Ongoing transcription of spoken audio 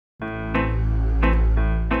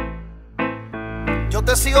Yo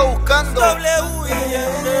te sigo buscando. Sube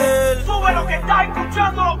lo que estás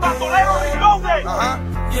escuchando, los bandoleros reloaded. Ajá.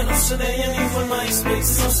 Yo no sé de ella ni por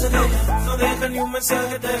MySpace, no sé de ella, no deja ni un mensaje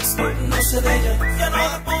de texto, no sé de ella, ya no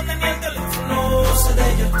responde ni el teléfono, no sé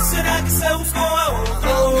de ella, será que se buscó a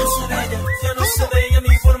otro, no sé de ella, ya no sé de ella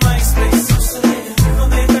ni por MySpace, no sé de ella, no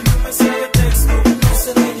deja ni un mensaje de texto, no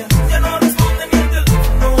sé de ella, ya no responde ni el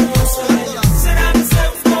teléfono, no sé de ella, será que se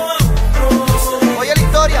buscó a otro, no sé de ella. Oye la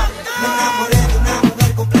historia. Me enamoré de una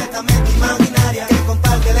mujer completamente imaginaria que con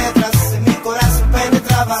par de letras en mi corazón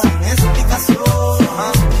penetraba sin explicación.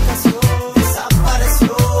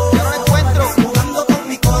 Desapareció. Ya no la encuentro. Jugando con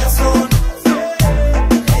mi corazón.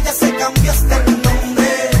 Ella se cambió hasta el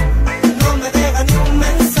nombre. No me deja ni un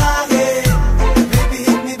mensaje. Baby,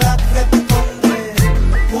 hit me back, responde.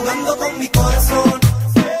 Jugando con mi corazón.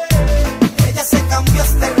 Ella se cambió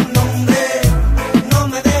hasta el nombre. No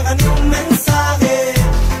me deja ni un mensaje.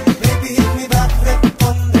 Baby, hit me back,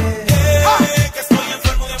 responde. Que estoy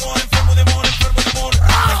enfermo de amor, enfermo de amor, enfermo de amor.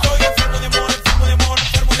 Estoy enfermo de amor, enfermo de amor,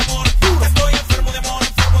 enfermo de amor. Estoy enfermo de amor,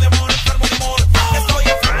 enfermo de amor, enfermo de amor. Estoy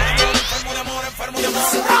enfermo de amor, enfermo de amor, enfermo de amor. No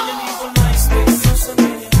sé de ella ni por MySpace, no sé de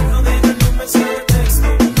ella, no deja ni un mensaje de texto,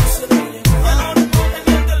 no sé de ella, ya no responde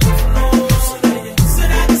ni el teléfono, no sé de ella,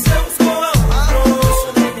 será que se buscó a otro, no sé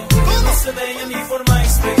de ella, no sé de ella ni por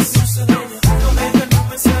MySpace, no sé de ella, no deja ni un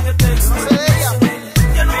mensaje de texto, No sé de ella.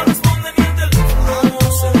 ya no responde ni el teléfono, no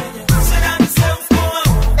sé de ella, será que se buscó a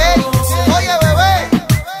otro. Ey, oye bebé.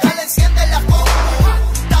 Dale, enciende la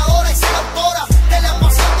computadora y se autora de la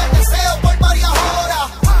emoción del deseo por varias horas.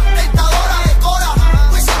 Tentadora de cora,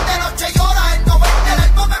 pues si de noche llora, el 90 el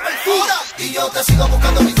alma me perfora. Y yo te sigo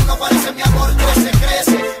buscando, mi tú no parece, mi amor crece,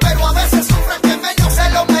 crece. Pero a veces sufre el que menos se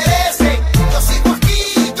lo merece. Yo sigo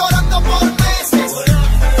aquí llorando por meses, porque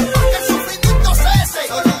el sufrimiento cese.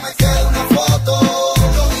 Solo me queda una foto.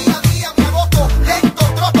 Yo día a día me aboco, lento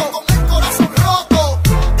troto con el corazón roto.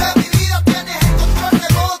 De mi vida tienes el control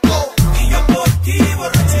remoto. Y yo por ti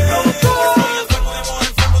borracho y loco. Estoy enfermo de amor,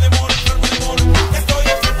 enfermo de amor, enfermo de amor. Estoy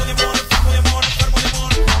enfermo de amor, enfermo de amor, enfermo de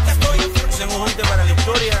amor. Estoy enfermo. Hacemos gente para la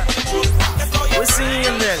historia. Wisin y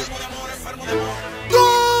Yandel,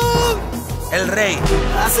 el rey.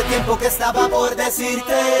 Hace tiempo que estaba por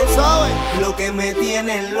decirte ¿Sabes? lo que me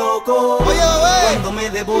tiene loco. Oye bebé. Cuando me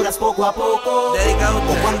devoras poco a poco, Dedicado a o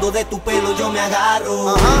usted. cuando de tu pelo yo me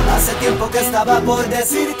agarro. Ajá. Hace tiempo que estaba por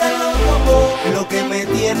decirte lo que me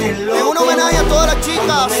tiene loco. Es un homenaje a todas las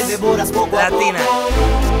Cuando chicas. me devoras poco a Latina. poco,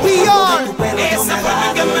 o cuando de tu pelo yo me Esa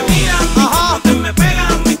forma que agarro. me mira, Ajá. que me pega, a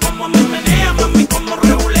mí como me menea, mami como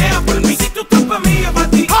regulea por mí. Si tú estás pa' mí, yo pa'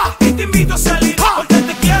 ti. Y te invito a salir, porque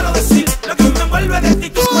te quiero decir lo que me envuelve de ti.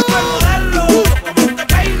 Tu cuerpo es modelo, como te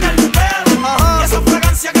peina el pelo. Ajá. Y esa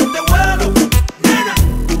fragancia que te huelo. Nena,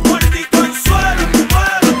 muertito en suelo, en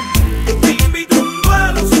vuelo. Te invito a un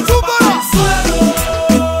duelo, sin ropa en el suelo.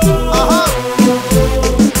 Ajá.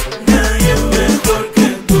 Nadie mejor que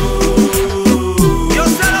tú. Yo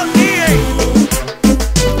se los dije.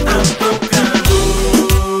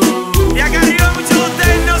 Ya que arriba muchos de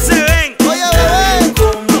ustedes no se ven. Oye bebé.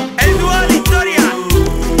 El dúo de la historia,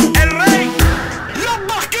 el rey.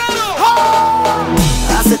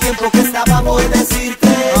 Hace tiempo que estaba por decirte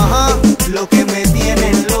Ajá. lo que me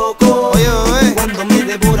tiene loco. Oye bebé. Cuando me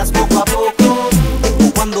devoras poco a poco,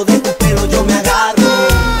 o cuando de tu pelo yo me agarro.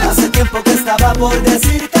 Hace tiempo que estaba por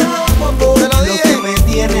decirte Te lo dije. que me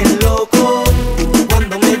tiene loco.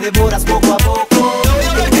 Cuando me devoras poco a poco, o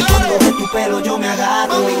cuando de tu pelo yo me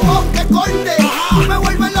agarro. Mami, que corte. Me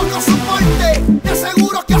vuelve loco su porte. Te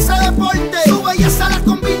aseguro que hace deporte. Su belleza la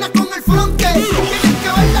combina con el fronte. Tienes que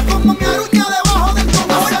verla como mi aruña debajo del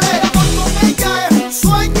conoce. El amor con ella es un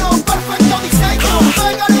sueño. Perfecto diseño.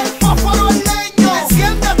 Pégale el fósforo al leño.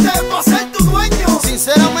 Enciéndete pa' ser tu dueño.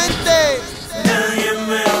 Sinceramente. Nadie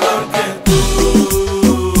mejor que tú.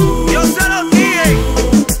 Yo se los dije.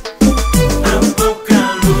 A poca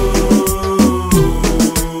luz.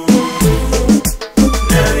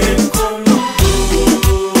 Nadie como tú.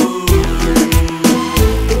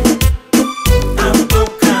 A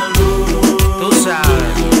poca luz. Tú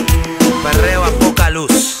sabes. Perreo a poca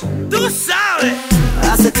luz. Tú sabes.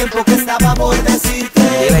 Hace tiempo que estaba por decirte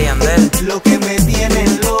Dile Yandel, lo que me tiene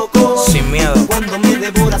loco. sin miedo. Cuando me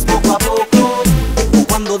devoras poco a poco, o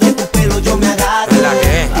cuando de tu pelo yo me agarro. ¿La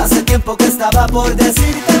qué? Hace tiempo que estaba por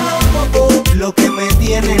decirte lo que me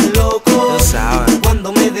tiene loco. Tú sabes.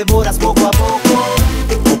 Cuando me devoras poco a poco,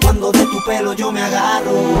 o cuando de tu pelo yo me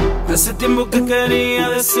agarro. Hace tiempo que quería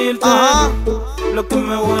decirte Ajá. lo que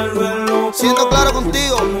me vuelve loco. Siendo claro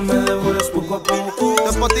contigo. Como me devoras poco a poco. Esto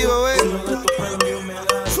es pa' ti bebé. Cuando de tu pelo yo me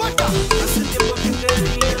agarro. Suelta. Hace tiempo que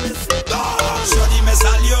quería decirte. Shorty me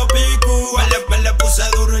salió picu, le puse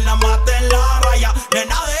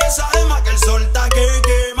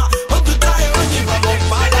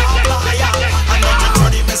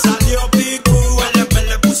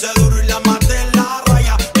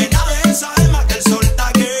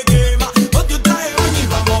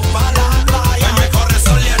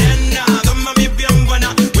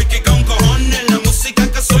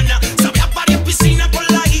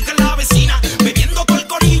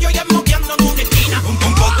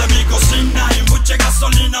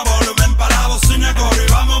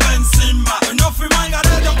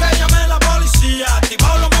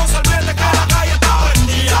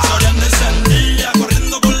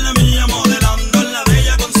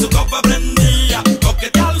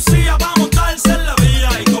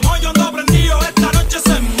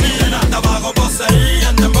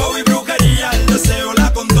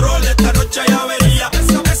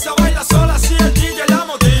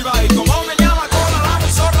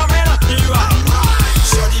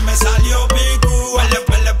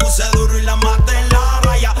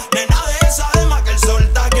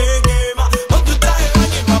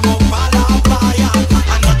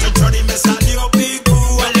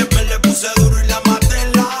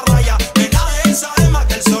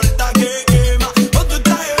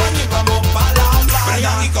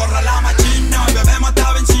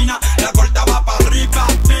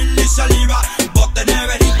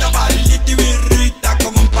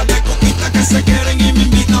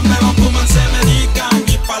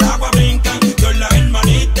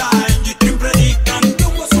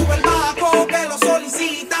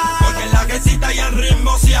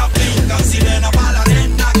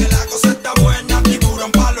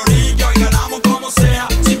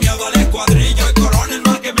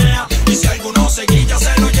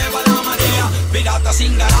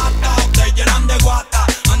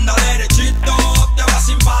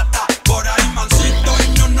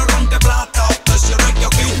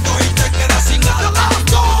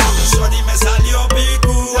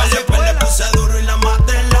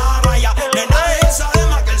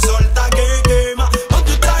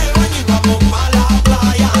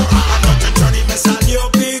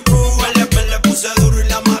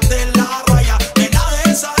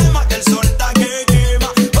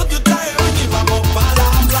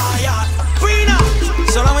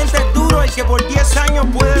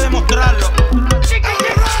años puede demostrarlo.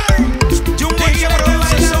 Jumbo y que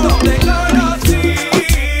produce eso. Te conocí,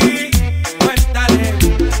 cuéntale,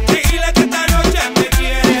 dile que esta noche me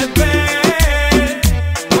quieres ver.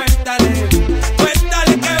 Cuéntale,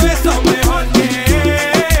 cuéntale que beso mejor que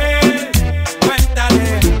él.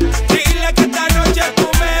 Cuéntale, dile que esta noche tú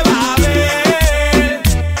me vas a ver.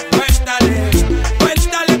 Cuéntale,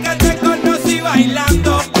 cuéntale que te conocí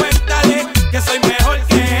bailando. Cuéntale que soy mejor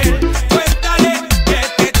que él. Cuéntale que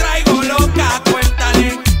te traigo loca.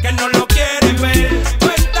 Cuéntale que no lo quieres ver.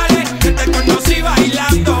 Cuéntale que te conocí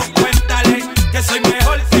bailando. Cuéntale que soy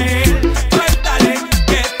mejor que él. Cuéntale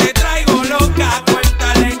que te traigo loca.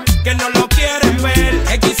 Cuéntale que no lo quieres ver.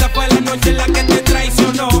 Que quizá fue la noche en la que te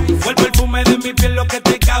traicionó. Fue el perfume de mi piel lo que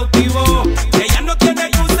te cautivó. Que ya no tiene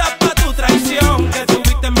excusa pa' tu traición. Que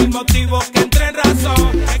tuviste mil motivos que entré en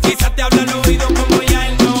razón. Que quizás te habla al oído como ya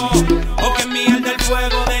él no. O que miel del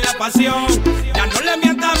fuego de la pasión. Ya no le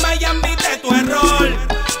mientas más y admite tu error.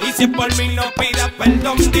 Y si es por mí no pidas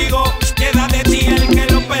perdón, digo, queda de ti el que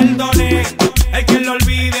lo perdone, el que lo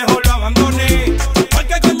olvide o lo abandone.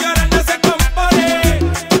 Porque con llorar no se compone.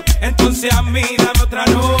 Entonces a mí dame otra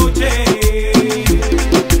noche.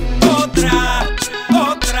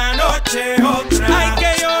 Otra noche, otra. Ay,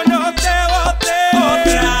 que yo no te bote.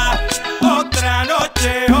 Otra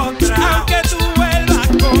noche, otra. Aunque tú vuelvas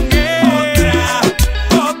con él.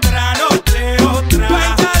 Otra noche, otra.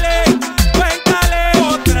 Cuéntale, cuéntale.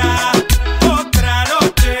 Otra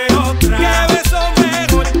noche, otra. Que beso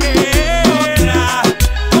mejor que él.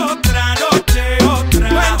 Otra noche, otra.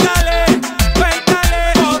 Cuéntale, cuéntale.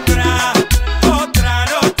 Otra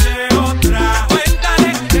noche, otra. Cuéntale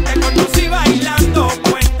que te conocí bailando.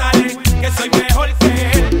 Cuéntale que soy mejor que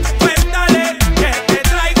él. Cuéntale que te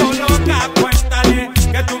traigo loca. Cuéntale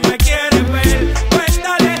que tú me quieres ver.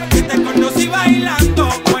 Cuéntale que te conocí bailando.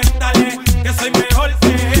 Cuéntale que soy mejor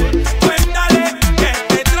que él. Cuéntale que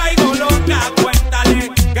te traigo loca.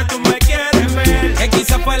 Cuéntale que tú me quieres ver. Que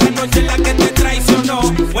quizá fue la noche en la que te traicionó.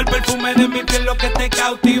 Fue el perfume de mi piel lo que te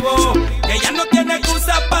cautivó. Que ya no tiene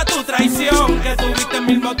excusa pa' tu traición. Que tuviste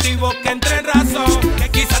mil motivos que entré en razón. Que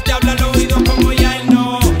quizás te habla al oído como ya él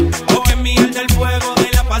no. O que miel del fuego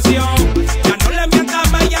de la pasión. Ya no le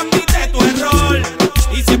mientas más y admite tu error.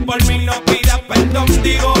 Y si es por mí no pidas perdón,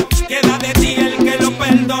 digo, queda de ti el que lo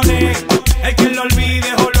perdone, el que lo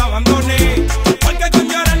olvide o lo abandone. Porque con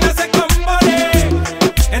llorar no se compone.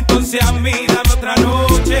 Entonces a mí dame otra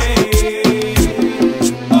noche.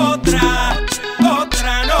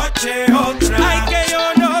 Otra noche, otra. Ay, que yo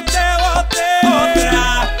no te bote.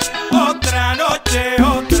 Otra noche,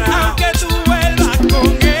 otra.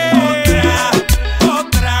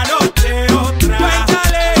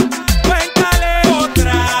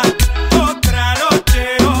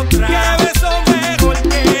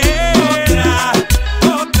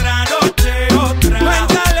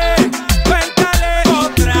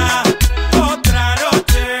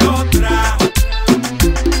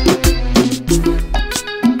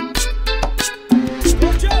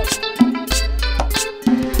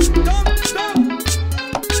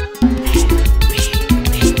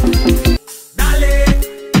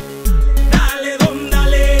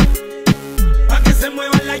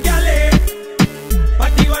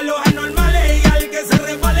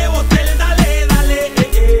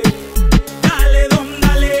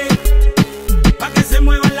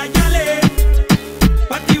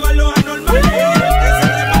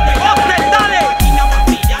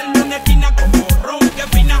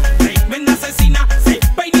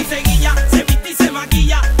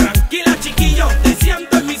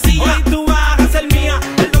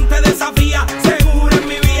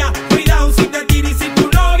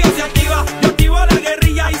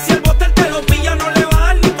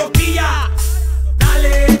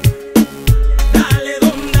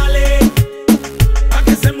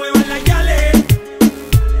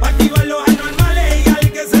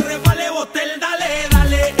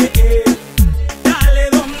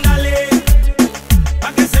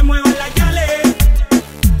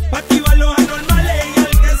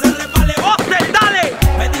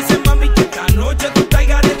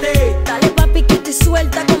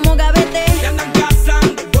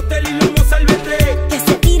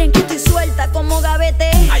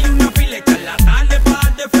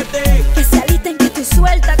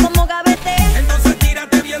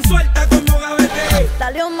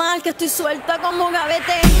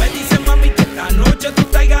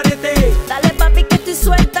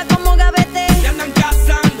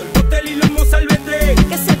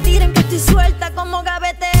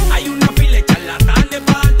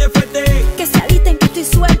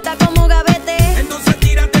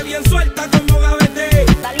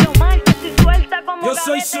 Yo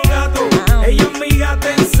soy su gato, ella es mi gata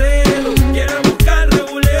en celo. Quiere buscar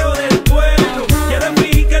reguleo del pueblo. Quiere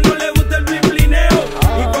fingir que no le gusta el blimplineo.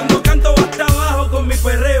 Y cuando canto va hasta abajo con mi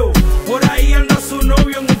perreo. Por ahí anda su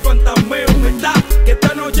novio en un fantasmeo. ¿Verdad? Que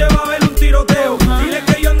esta noche va a haber un tiroteo. Dile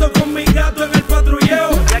que yo ando con mi gato en el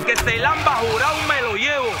patrulleo. Ya que se lamba jurado me lo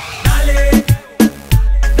llevo. Dale,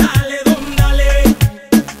 dale, don, dale.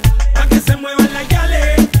 Pa' que se muevan las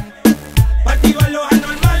yales. Pa' activar los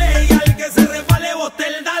anormales. Y al que se resbale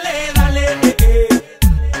botel, dale, dale.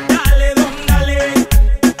 Dale, don, dale.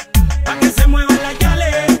 Pa' que se muevan las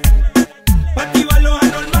yales. Pa' activar los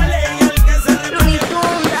anormales. Y al que se resbale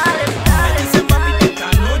botel, dale. Me dicen papi que esta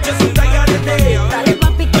noche es un tagarete. Dale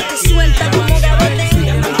papi que te suelta como gavete.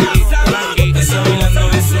 Está bailando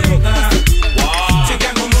eso, gota.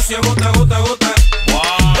 Chequia como se agota, gota, gota.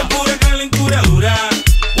 Es pura calentura dura.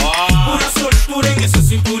 Pura soltura en esa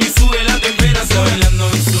cintura y sube la temperatura. Bailando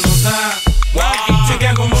en su nota.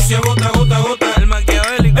 Chequea como se agota, gota, gota. El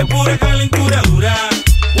maquiavélico. Es pura calentura dura.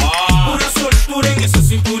 Pura soltura en esa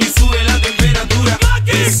cintura y sube la temperatura.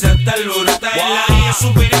 Esa está alborota en la día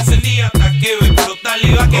super encendida. Hasta que ve explotar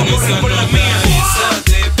y va que corre por la mía. Esa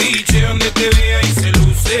te piche donde te vea y se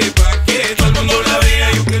luce pa' que todo el mundo la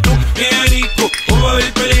vea. Yo que tú, bien rico, o va a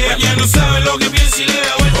haber pelea. Ya no sabe lo que piensa y le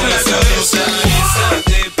da vuelta la cabeza. Esa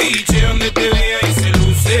te piche donde te vea y se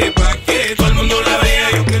luce pa' que todo el mundo la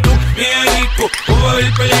vea. Yo que tú, bien rico, o va a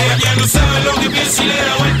haber pelea. Ya no sabe lo que piensa y le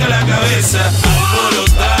da vuelta la cabeza.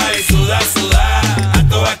 Alborota y suda, suda, a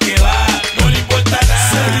todas que va, no le importa nada.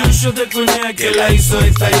 Se dio un shot de coñac que la hizo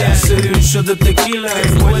estallar. Se dio un shot de tequila que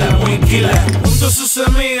fue la muy quila. Junto a sus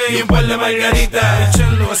amigas y un par de margaritas,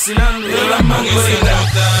 echando, vacilando de las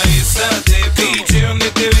mangoritas. Esa te piche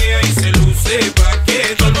donde te vea y se luce pa'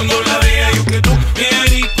 que todo el mundo la vea. Yo que tú, bien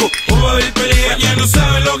rico, o va a haber pelea. Ya no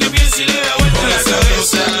sabe lo que piensa y le da vuelta la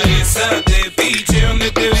cabeza. Esa te piche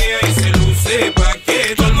donde te vea y se luce pa'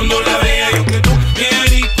 que todo el mundo la vea. Yo que tú, bien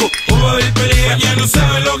rico, o va a haber pelea. Ya no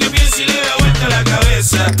sabe lo que piensa y le da vuelta la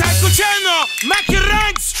cabeza. Está escuchando Mackie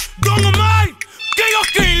Ranks, Don Omar, que ellos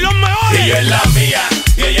que los mejores. Y ella es la mía,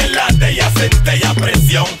 y ella es la de ella, centella,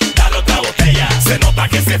 presión, dale otra botella. Se nota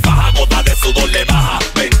que se faja, gota de sudor le baja.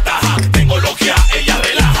 Ventaja, tengo logia, ella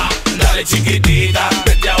relaja. Dale chiquitita,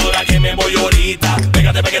 vete ahora que me voy ahorita.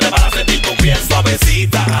 Pégate, pégate para sentir tu piel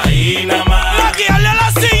suavecita. Ahí nada más, Mackie, dale a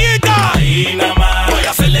la sillita. ahí nada más. Voy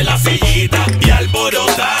a hacerle la sillita y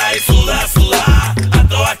alborota y suda, suda. A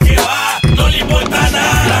todas que va, no le importa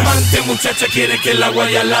nada. La amante muchacha quiere que el agua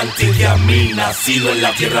y adelante. Que a mí nacido en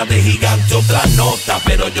la tierra de gigante. Otra nota,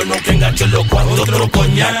 pero yo nunca engancho los cuantos. Otro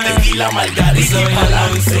coñac, tequila, margarita y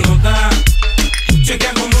pa'lante.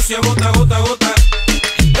 Chequea como se agota, gota, gota.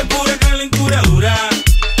 Es pura calentura dura.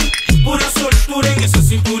 Pura soltura en esa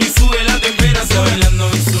cintura y sube la temperatura. Bailando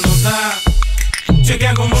en su nota.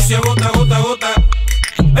 Chequea como se agota, gota, gota.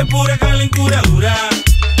 Es pura calentura dura.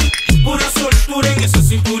 Pura soltura en esa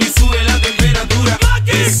cintura y sube la temperatura.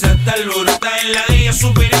 Esa está alborota en la de ella,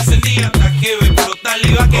 super encendida. Hasta que ve explotar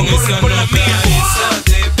y va que corre por la mía. Esa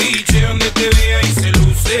te piche donde te vea y se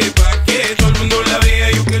luce pa' que todo el mundo la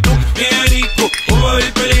vea. Yo que tú, bien rico, o va a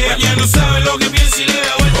haber pelea. Ya no sabe lo que piensa y le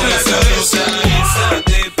da vuelta la cabeza. Esa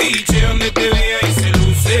te piche donde te vea y se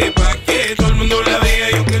luce pa' que todo el mundo la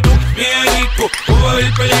vea. Yo que tú, bien rico, o va a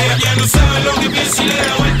haber pelea. Ya no sabe lo que piensa y le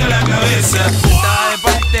da vuelta la cabeza. Estaba de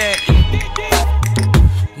parte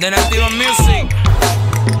de Latido Music,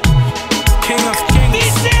 King of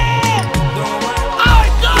Kings.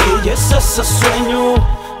 Y es ese sueño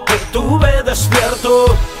que tuve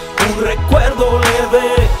despierto, un recuerdo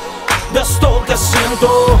leve de esto que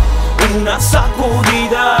siento, una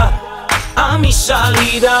sacudida a mis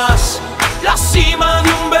salidas, la cima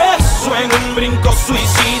de un beso en un brinco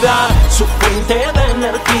suicida, su fuente de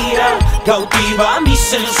energía cautiva mis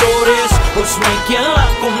sensores, pues no hay quien la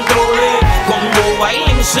controle, cuando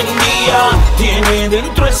baila encendida, tiene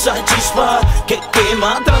dentro esa chispa que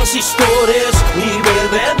quema transistores y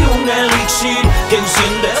bebe de un elixir que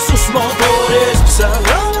enciende sus motores.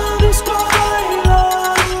 Sagrada disco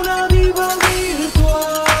baila una diva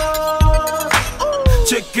virtual,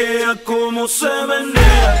 chequea cómo se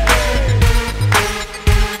menea.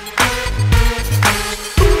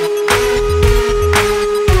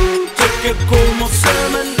 Chequea cómo se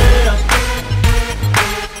menea.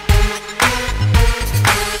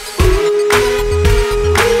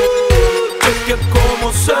 Chequea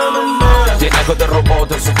cómo se menea. Tiene algo de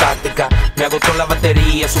robot en su táctica, me agotó la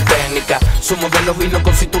batería, su técnica. Su modelo vino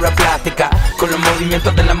con cintura plástica, con los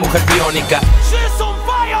movimientos de la mujer biónica.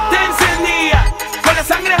 Te encendía, con la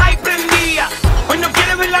sangre ahí prendía. Hoy no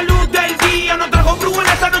quiere ver la luz del día, no trajo brujo en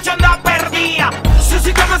esta noche anda perdida. Sí,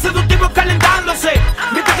 sistema seductivo calentándose,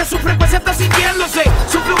 mientras que su frecuencia está sintiéndose,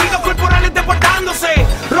 sus fluidos corporales deportándose,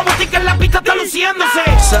 robótica en la pista está luciéndose.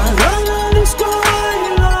 Sal a la disco a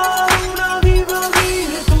bailar, una diva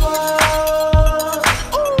virtual.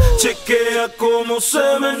 Chequea cómo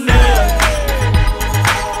se menea.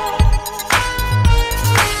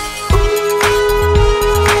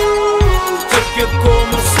 Chequea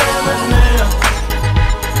cómo se menea.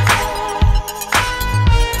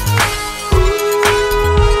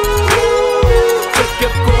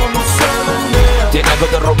 Tiene algo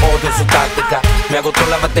de robot en su táctica, me agotó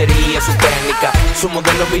la batería, su técnica. Su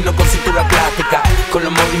modelo vino con cintura plástica, con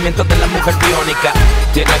los movimientos de la mujer biónica.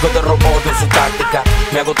 Tiene algo de robot en su táctica,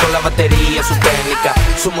 me agotó la batería, su técnica.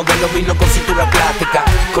 Su modelo vino con cintura plástica,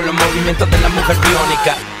 con los movimientos de la mujer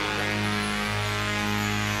biónica.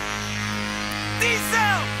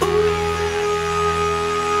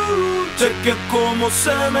 Chequea cómo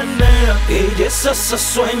se menea. Ella es ese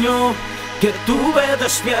sueño que tuve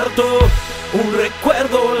despierto, un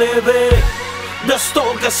recuerdo leve de esto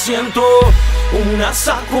que siento, una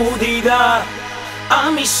sacudida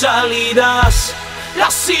a mis salidas, la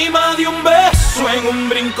cima de un beso en un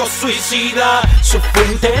brinco suicida. Su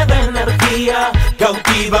fuente de energía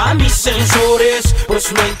cautiva mis sensores,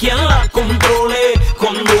 pues no hay quien la controle.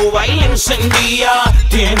 Cuando baila encendía,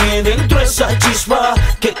 tiene dentro esa chispa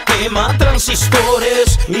que quema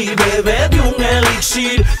transistores y bebe de un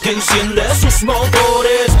elixir que enciende sus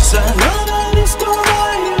motores. Sal a la disco a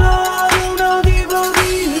bailar, una diva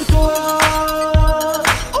virtual.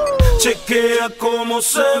 Chequea cómo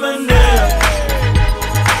se menea.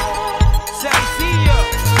 Sencillo.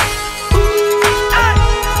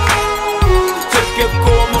 Chequea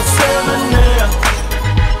cómo se menea.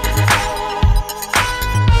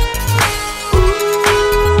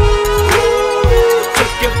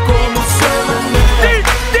 Chequea cómo se menea.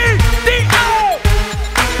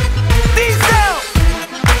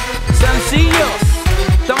 Sencillos.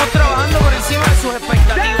 Estamos trabajando por encima de sus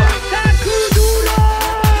expectativas.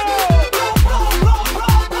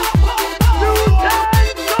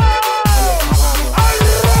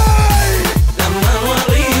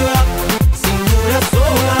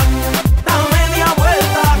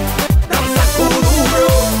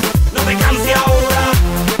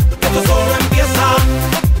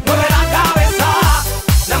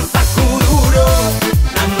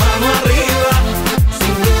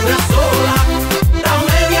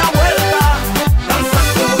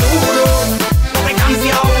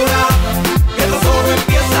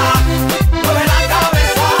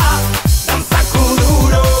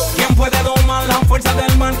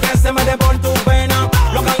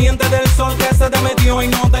 Y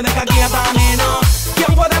no te deja quieta, nena.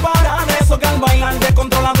 ¿Quién puede parar eso que al bailar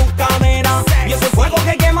descontrola tu cadera? Y ese fuego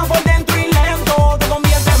que quema por dentro y lento te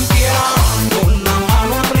convierte en piedra. Con la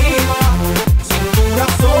mano arriba, cintura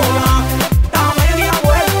sola, da media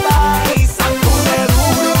vuelta y sacude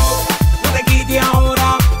duro. No te quite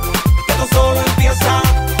ahora, que esto solo empieza.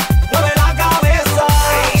 Mueve la cabeza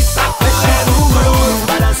y sacude duro.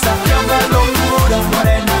 Para salir de locura,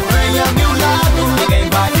 morena, bella a mi lado. Que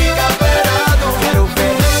vaya esperado, quiero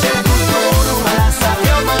ver ese duro.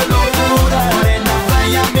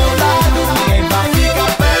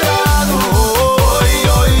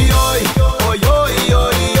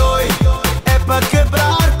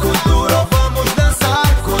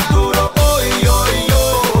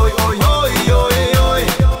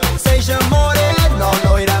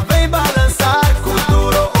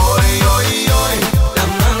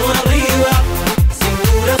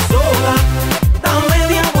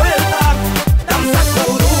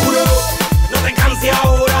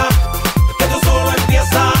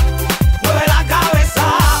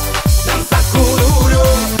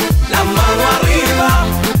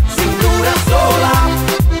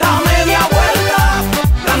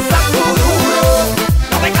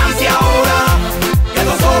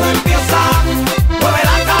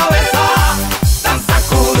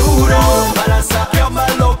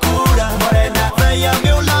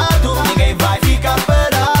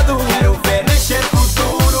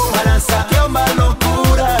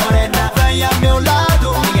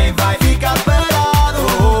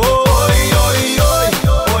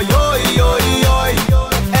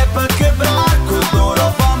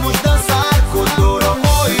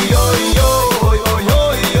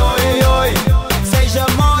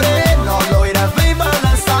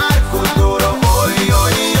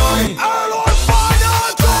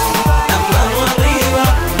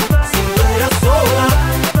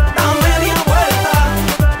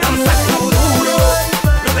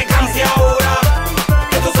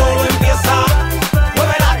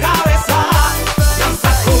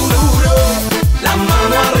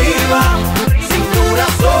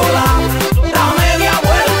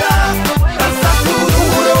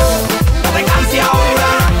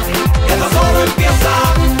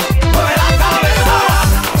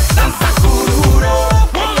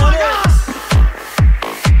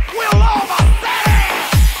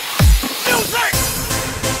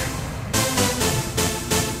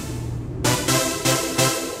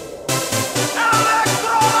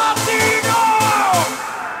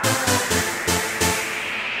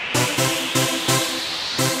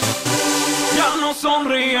 no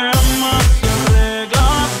sonríe más, se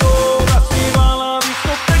arregla toda, si va a la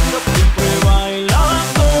discoteca siempre baila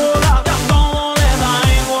sola, ya todo le da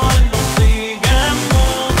igual, no sigue en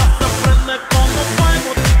moda, se prende como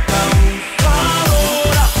fuego, chica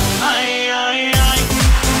abusadora. Ay, ay, ay,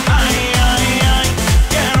 ay, ay, ay,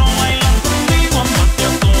 quiero bailar contigo amarte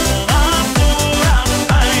a todas horas.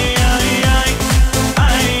 Ay, ay, ay,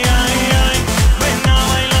 ay, ay, ay, ven a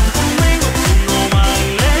bailar conmigo, tú no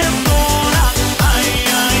bailes sola. Ay,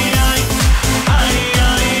 ay, ay, ay,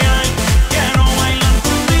 ay, ay, quiero bailar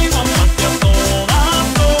contigo amarte a todas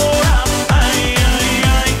horas. Ay, ay,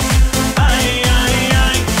 ay, ay, ay,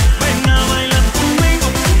 ay, ven a bailar conmigo,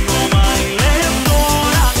 tú no bailes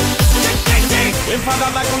sola.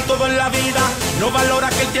 Enfadada con todo en la vida, no valora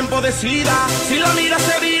que el tiempo decida. Si la mira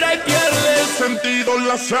se vira y pierde el sentido en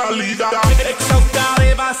la salida. Exhausta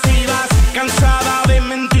de evasivas, cansada de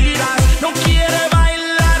mentiras, no quiere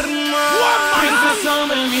bailar más. Princesa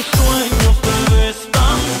de mis sueños, te ves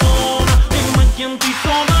tan sola. Dime quién te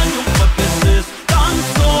hizo daño pa' que estés tan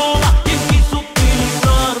sola. ¿Quién quiso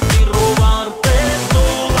utilizarte y robarte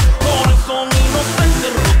toda? Corazón inocente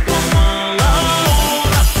roto a mala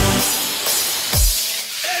hora.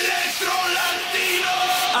 Electro latino.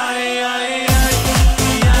 Ay, ay, ay,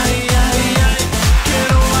 ay, ay, ay,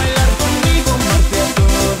 quiero bailar conmigo más de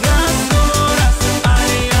todas horas.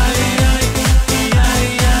 Ay, ay, ay, ay,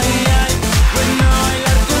 ay, ay, ven a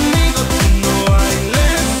bailar conmigo, tú no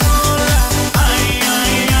bailes sola. Ay,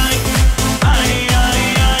 ay, ay, ay, ay,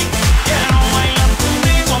 ay, quiero bailar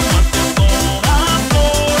conmigo más de todas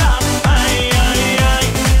horas. Ay, ay, ay,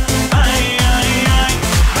 ay, ay, ay,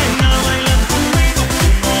 ven a bailar conmigo, tú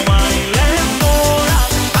no bailes sola.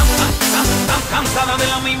 Cansada de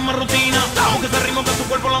la misma rutina, aunque ese ritmo que tu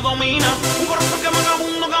cuerpo lo domina. Un corazón que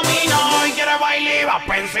vagabundo camina, hoy quiere bailar y va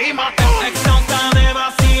pa' encima. Exhausta de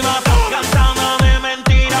evasivas, cansada de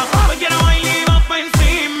mentiras, hoy quiere bailar y va pa'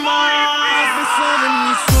 encima. Princesa de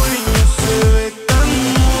mis sueños, se ve tan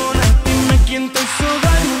mona. Dime quién te hizo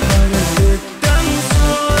daño para verte tan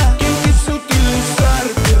sola. ¿Quién quiso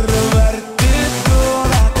utilizarte, robarte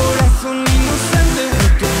toda? Corazón inocente,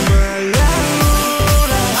 roto a mala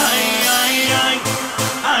hora. Ay, ay, ay,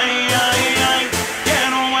 ay, ay, ay,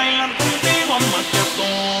 quiero bailar contigo más que a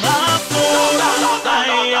todas horas. Ay,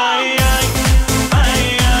 ay, ay, ay,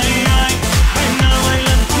 ay, ay, ven a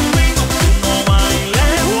bailar conmigo, tú no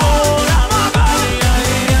bailes sola. Ay,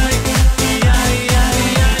 ay, ay, ay, ay,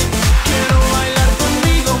 ay, quiero bailar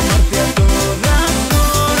conmigo más que a todas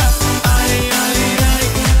horas. Ay, ay, ay,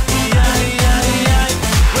 ay, ay, ay,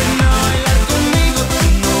 ven a bailar conmigo, tú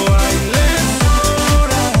no bailes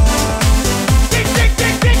sola. Tick, tick,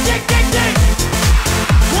 tick, tick, tick, tick, tick.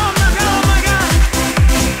 Oh my God, oh my God.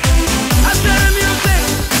 Hacer music.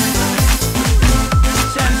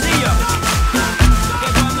 Sencillo. Que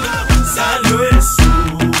cuando Salió el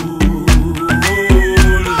sol,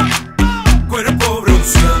 cuerpo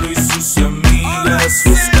bronceado y sus amigas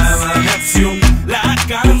buscaban acción. La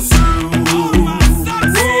canción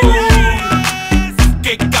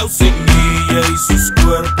que causa en ella y sus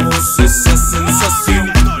cuerpos esa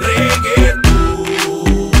sensación. Reggaeton,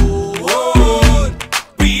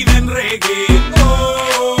 piden reggaeton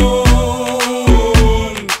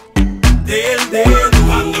del dedo.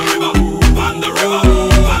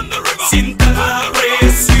 Sienta la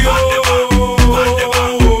presión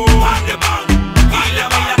y la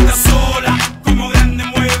baila hasta sola, como grande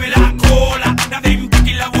mueve la cola, la de impacta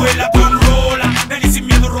y la abuela con rola, Dani sin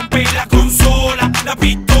miedo rompe la consola, la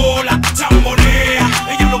pistola chambonea,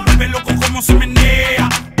 ella lo vuelve loco como se menea,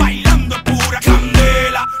 bailando es pura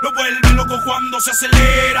candela, lo vuelve loco cuando se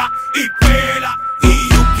acelera y pela. Y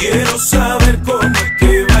yo quiero saber cómo es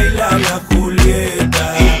que baila la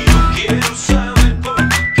Julieta. Quiero saber cómo es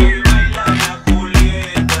que baila la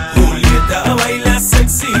Julieta. Julieta baila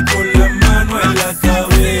sexy con la mano en la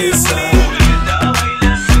cabeza. Julieta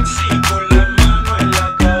baila sexy con la mano en la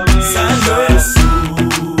cabeza. Salió el sol,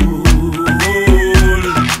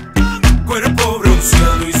 cuerpo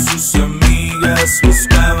bronceado y sus amigas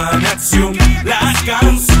buscaban acción. La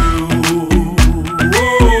canción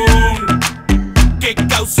que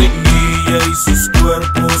causa en ella y sus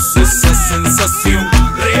cuerpos esa sensación.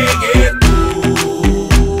 Reggaeton,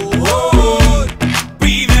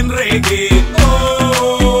 piden reggaeton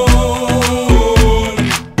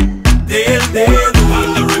del dedo.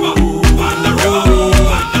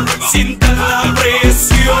 Sientan la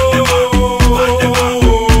presión.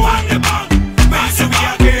 Me hizo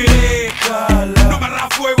viaje, no me agarra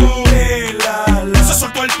fuego. Se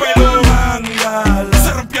soltó el pelo,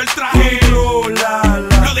 se rompió el traje.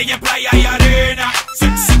 Lo de ella es playa y arena. Se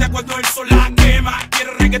excita cuando el sol la quema.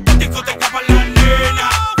 Quiere reggaetón,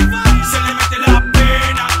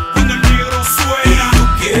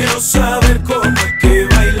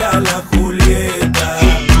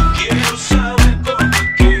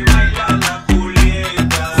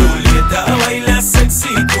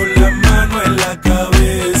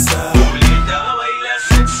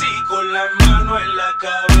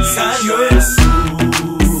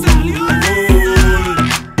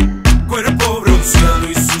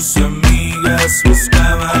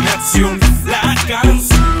 entraba en acción la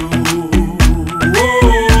canción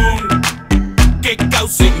que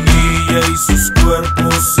causa en ella y sus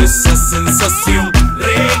cuerpos esa sensación.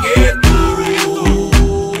 Reggaeton,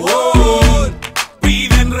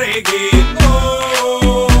 piden reggaeton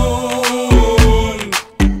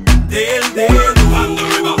del dedo.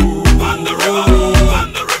 Van the river,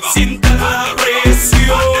 sienta la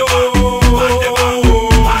presión.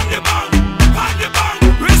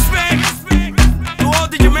 Respect to all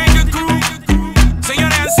the Jamaican crew.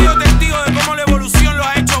 Señores, han sido testigos de cómo la evolución los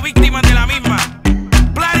ha hecho víctimas de la misma.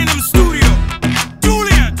 Platinum Studio,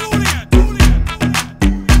 Julian.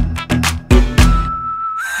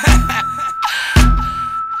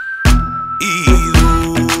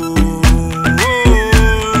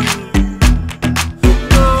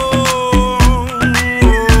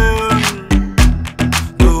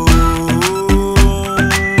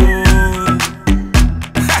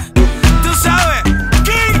 Tú sabes,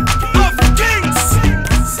 King of Kings.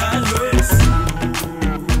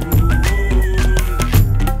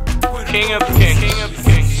 King of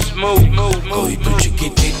Kings. Move. Hoy tu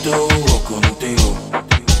chiquitito jugó contigo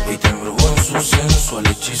y te embrujó en su sensual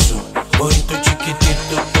hechizo. Hoy tu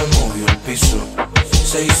chiquitito te movió el piso,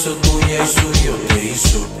 se hizo tuya y suyo te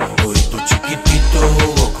hizo. Hoy tu chiquitito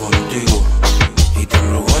jugó contigo y te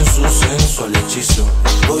embrujó en su sensual hechizo.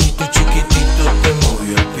 Hoy tu chiquitito te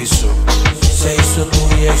movió el piso, se hizo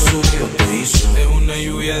tuya y suyo te hizo. Es una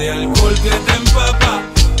lluvia de alcohol que te empapa,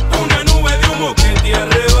 una nube de humo que te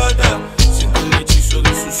arrebata. Siente el hechizo de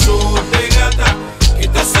sus ojos de gata que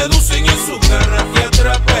te seducen y en su garra te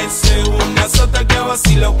atrapa. Es una sata que ha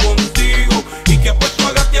vacilado contigo y que ha puesto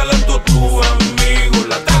a gatear a todos tus amigos.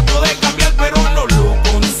 La trato de cambiar pero no lo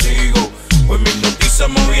consigo, pues me hipnotiza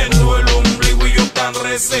moviendo el ombligo y yo tan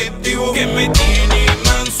receptivo que me tiene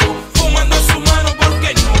manso, fumando en su mano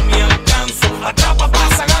porque no me alcanzo. Atrapa,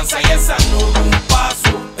 pasa, gansa y esa no da un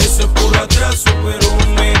paso. Ese es por atraso, pero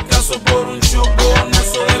me caso por un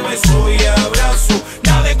choconazo de beso y abrazo.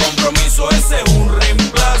 Nada de compromiso, ese es un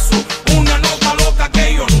reemplazo. Una nota loca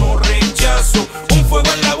que yo no rechazo. Un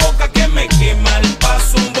fuego en la boca que me quema el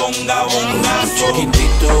paso. Un bonga, bongazo.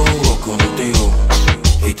 Chiquitito jugó contigo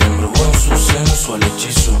y te embrujó en su sensual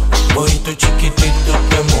hechizo. Hoy tu chiquitito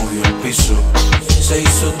te movió el piso, se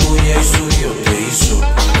hizo tuya y suyo te hizo.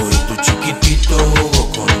 Hoy tu chiquitito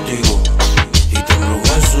jugó contigo y te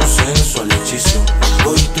embrujó en su sensual hechizo.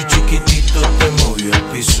 Hoy tu chiquitito te movió el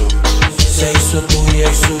piso, se hizo tuya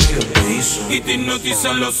y suyo te hizo. Y te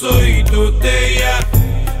hipnotizan los ojitos de ella,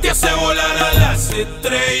 te hace volar a las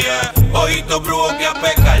estrellas. Ojitos brujos que a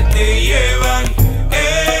pecar te llevan,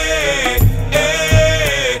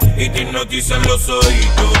 y te hipnotizan los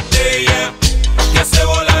ojitos de ella, te hace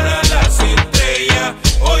volar a las estrellas.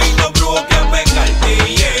 Ojitos brujos que a pecar te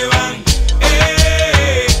llevan,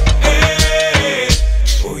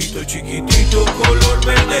 ojito chiquitito color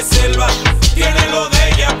verde selva, tiene lo de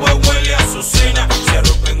ella pues huele a su cena. Se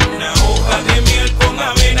arropa en una hoja de miel con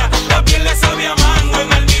avena, la piel le sabe a mango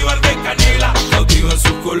en almíbar de canela. Cautiva en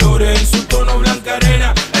sus colores, en su tono blanca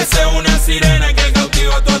arena. Esa es una sirena que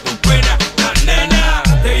cautiva toda tu pena. La nena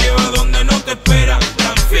te lleva donde no te espera,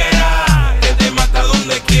 tan fiera que te mata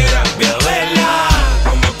donde quiera. Ve a verla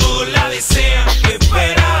como todos la desean, que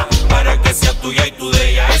espera para que sea tuya y tú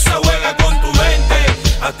de ella. Esa juega con tu mente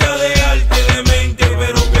hasta dejarte demente,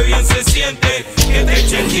 pero que bien se siente que te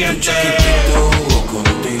eche el diente. Chiquitito jugó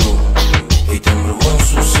contigo y te embrujó en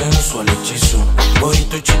su sensual hechizo. Hoy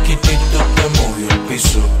tu chiquitito te movió el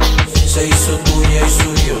piso, se hizo tuya y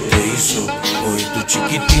suyo te hizo. Hoy tu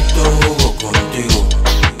chiquitito jugó contigo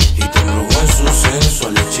y te embrujó en su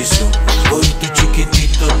sensual hechizo. Hoy tu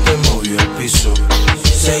chiquitito te movió el piso,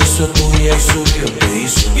 se hizo tuya y suyo te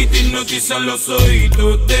hizo. Y te hipnotizan los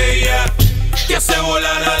ojitos de ella, te hace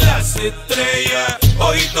volar a las estrellas.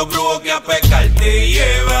 Ojitos brujos que a pecar te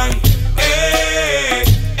llevan,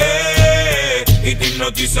 y te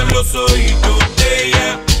hipnotizan los ojitos de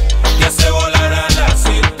ella, te hace volar a las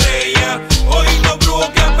estrellas. Ojitos brujos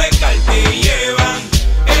que a pecar te llevan,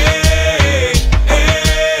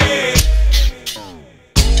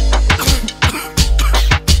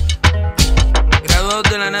 graduados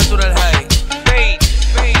de la Natural High.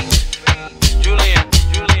 Julian,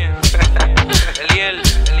 Eliel,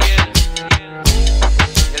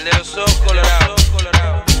 el de los ojos colorados.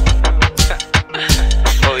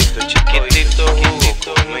 Ojito chiquitito, jugó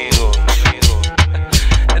conmigo.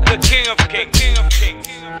 It's the King of Kings.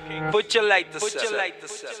 Put your lighters up.